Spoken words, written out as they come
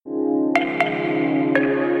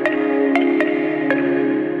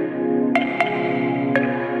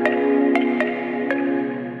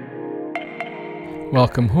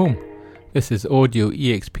Welcome home. This is Audio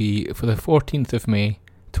EXP for the 14th of May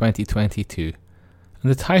 2022, and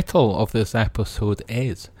the title of this episode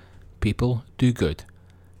is People Do Good.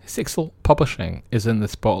 Sixel Publishing is in the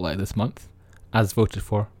spotlight this month, as voted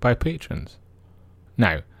for by patrons.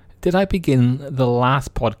 Now, did I begin the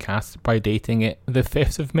last podcast by dating it the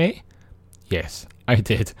 5th of May? Yes, I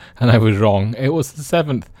did, and I was wrong. It was the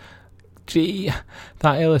 7th. Gee,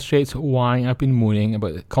 that illustrates why I've been moaning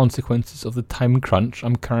about the consequences of the time crunch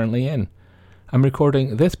I'm currently in. I'm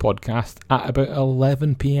recording this podcast at about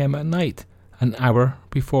 11 PM at night, an hour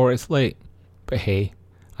before it's late. But hey,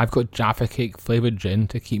 I've got Jaffa Cake flavoured gin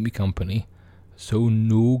to keep me company, so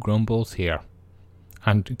no grumbles here.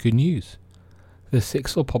 And good news, the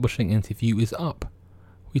Sixel Publishing interview is up.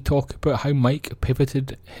 We talk about how Mike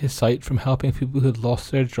pivoted his site from helping people who had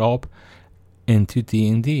lost their job into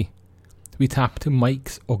D&D. We tap into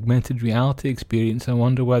Mike's augmented reality experience and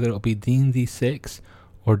wonder whether it'll be D&D 6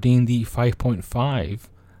 or D&D 5.5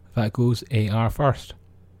 that goes AR first.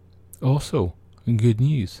 Also, good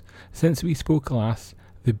news, since we spoke last,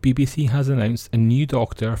 the BBC has announced a new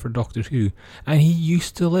Doctor for Doctor Who, and he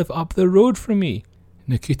used to live up the road from me.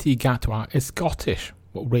 Ncuti Gatwa is Scottish,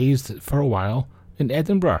 but raised for a while in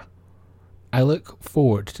Edinburgh. I look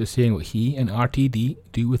forward to seeing what he and RTD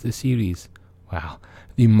do with the series. Well,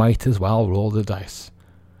 they might as well roll the dice.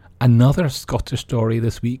 Another Scottish story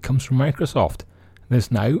this week comes from Microsoft.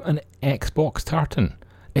 There's now an Xbox tartan.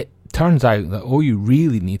 It turns out that all you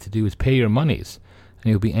really need to do is pay your monies,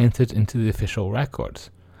 and you'll be entered into the official records.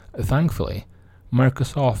 Thankfully,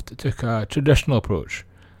 Microsoft took a traditional approach,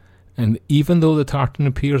 and even though the tartan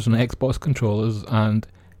appears on Xbox controllers, and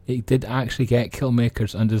it did actually get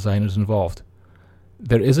Killmakers and designers involved,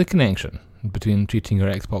 there is a connection between treating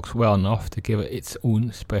your Xbox well enough to give it its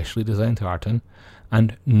own specially designed tartan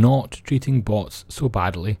and not treating bots so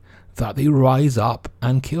badly that they rise up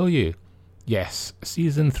and kill you. Yes,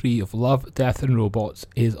 Season 3 of Love, Death and Robots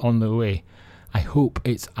is on the way. I hope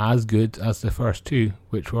it's as good as the first two,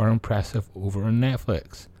 which were impressive over on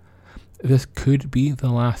Netflix. This could be the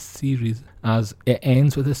last series, as it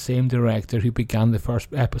ends with the same director who began the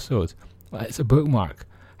first episode. It's a bookmark.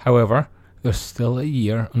 However, there's still a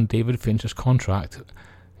year on David Fincher's contract.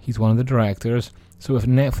 He's one of the directors, so if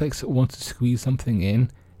Netflix wants to squeeze something in,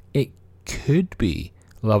 it could be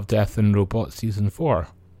Love, Death and Robots Season 4.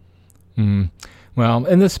 Well,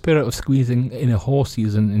 in the spirit of squeezing in a whole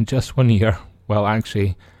season in just 1 year, well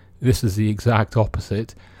actually, this is the exact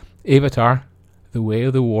opposite. Avatar, The Way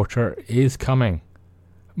of the Water is coming.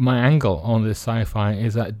 My angle on this sci-fi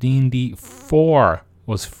is that D&D 4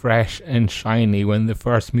 was fresh and shiny when the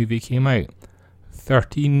first movie came out.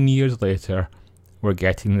 13 years later, we're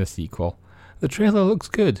getting the sequel. The trailer looks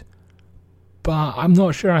good, but I'm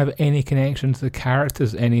not sure I have any connection to the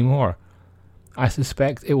characters anymore. I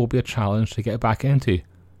suspect it will be a challenge to get back into,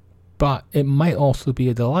 but it might also be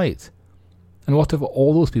a delight. And what of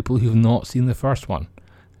all those people who've not seen the first one?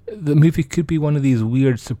 The movie could be one of these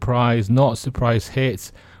weird surprise, not surprise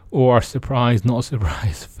hits, or surprise, not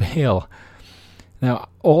surprise fail. Now,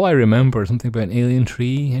 all I remember is something about an alien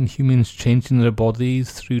tree and humans changing their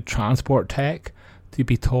bodies through transport tech to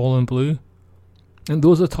be tall and blue. And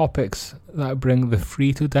those are topics that bring the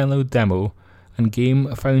free-to-download demo and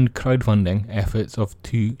game-found crowdfunding efforts of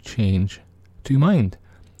To Change to mind.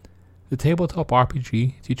 The tabletop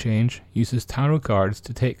RPG, To Change, uses tarot cards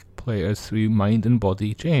to take players through mind and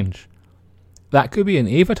body change. That could be an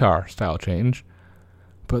Avatar-style change,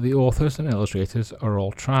 but the authors and illustrators are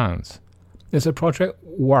all trans. It's a project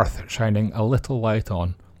worth shining a little light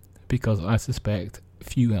on, because I suspect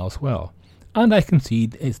few else will, and I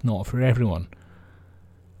concede it's not for everyone.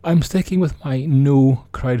 I'm sticking with my no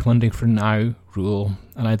crowdfunding for now rule,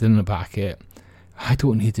 and I didn't back it. I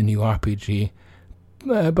don't need a new RPG,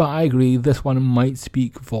 but I agree this one might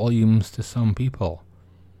speak volumes to some people.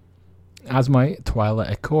 As my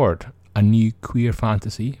Twilight Accord, a new queer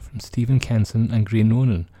fantasy from Stephen Kenson and Gray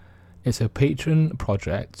Nonan. It's a Patreon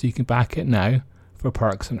project, so you can back it now for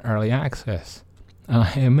perks and early access. And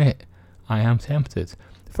I admit, I am tempted.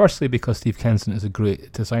 Firstly, because Steve Kenson is a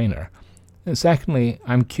great designer. And secondly,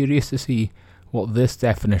 I'm curious to see what this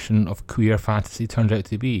definition of queer fantasy turns out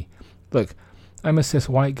to be. Look, I'm a cis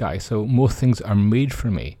white guy, so most things are made for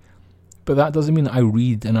me. But that doesn't mean I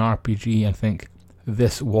read an RPG and think,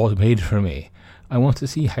 this was made for me. I want to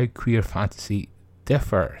see how queer fantasy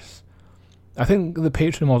differs. I think the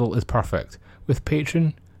Patreon model is perfect. With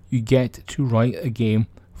Patreon, you get to write a game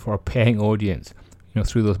for a paying audience,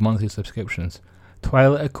 through those monthly subscriptions.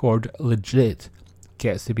 Twilight Accord legit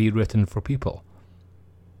gets to be written for people.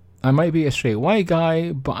 I might be a straight white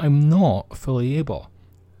guy, but I'm not fully able.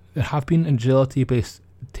 There have been agility-based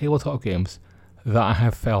tabletop games that I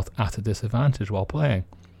have felt at a disadvantage while playing.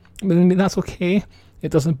 I mean, that's okay.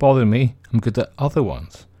 It doesn't bother me. I'm good at other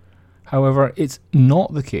ones. However, it's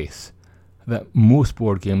not the case that most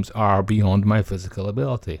board games are beyond my physical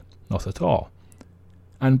ability. Not at all.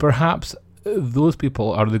 And perhaps those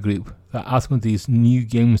people are the group that Asmodee's new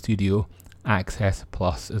game studio, Access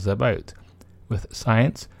Plus, is about. With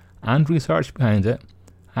science and research behind it,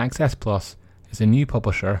 Access Plus is a new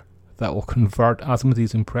publisher that will convert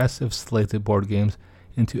Asmodee's impressive slate of board games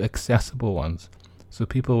into accessible ones, so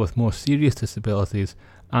people with more serious disabilities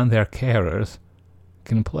and their carers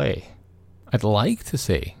can play. I'd like to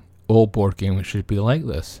say all board games should be like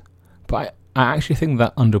this, but I actually think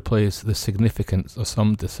that underplays the significance of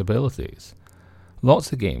some disabilities.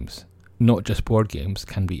 Lots of games, not just board games,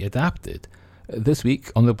 can be adapted. This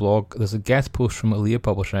week on the blog there's a guest post from Alea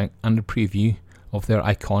Publishing and a preview of their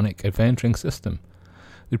iconic adventuring system.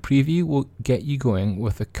 The preview will get you going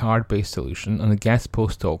with a card-based solution, and the guest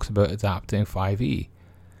post talks about adapting 5e.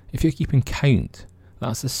 If you're keeping count,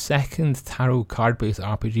 that's the second tarot card-based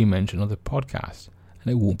RPG mentioned on the podcast,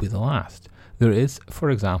 and it won't be the last. There is, for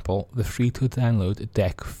example, the free-to-download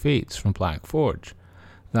Deck of Fates from Black Forge.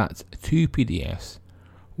 That's 2 PDFs,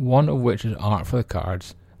 one of which is art for the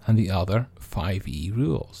cards, and the other 5e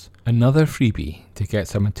rules. Another freebie to get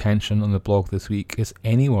some attention on the blog this week is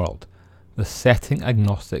Anyworld, the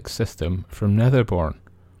setting-agnostic system from Netherborn.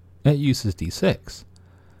 It uses D6.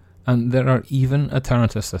 And there are even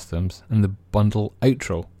alternative systems in the bundle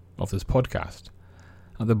outro of this podcast.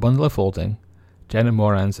 At the bundle of holding, Jenna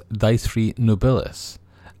Moran's Dice-Free Nobilis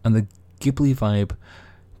and the Ghibli Vibe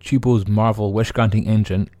Tubo's Marvel Wish-Granting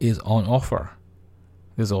Engine is on offer.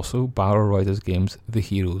 There's also Barrow Riders Games' The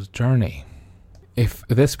Hero's Journey. If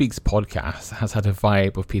this week's podcast has had a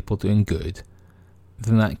vibe of people doing good,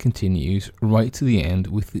 then that continues right to the end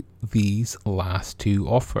with these last two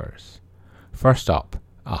offers. First up,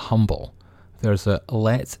 a humble. There's a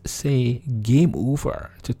Let's Say Game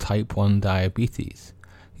Over to Type 1 Diabetes.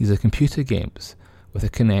 These are computer games with a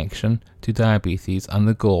connection to diabetes and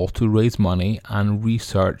the goal to raise money and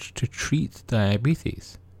research to treat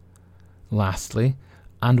diabetes. Lastly,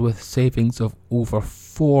 and with savings of over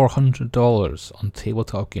 $400 on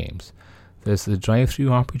tabletop games, there's the Drive-Thru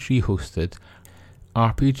RPG hosted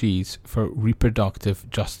RPGs for Reproductive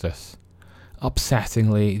Justice.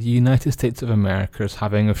 Upsettingly, the United States of America is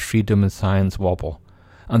having a freedom and science wobble,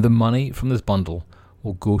 and the money from this bundle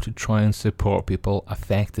will go to try and support people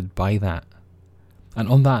affected by that. And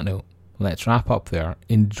on that note, let's wrap up there.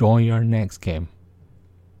 Enjoy your next game,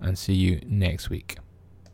 and see you next week.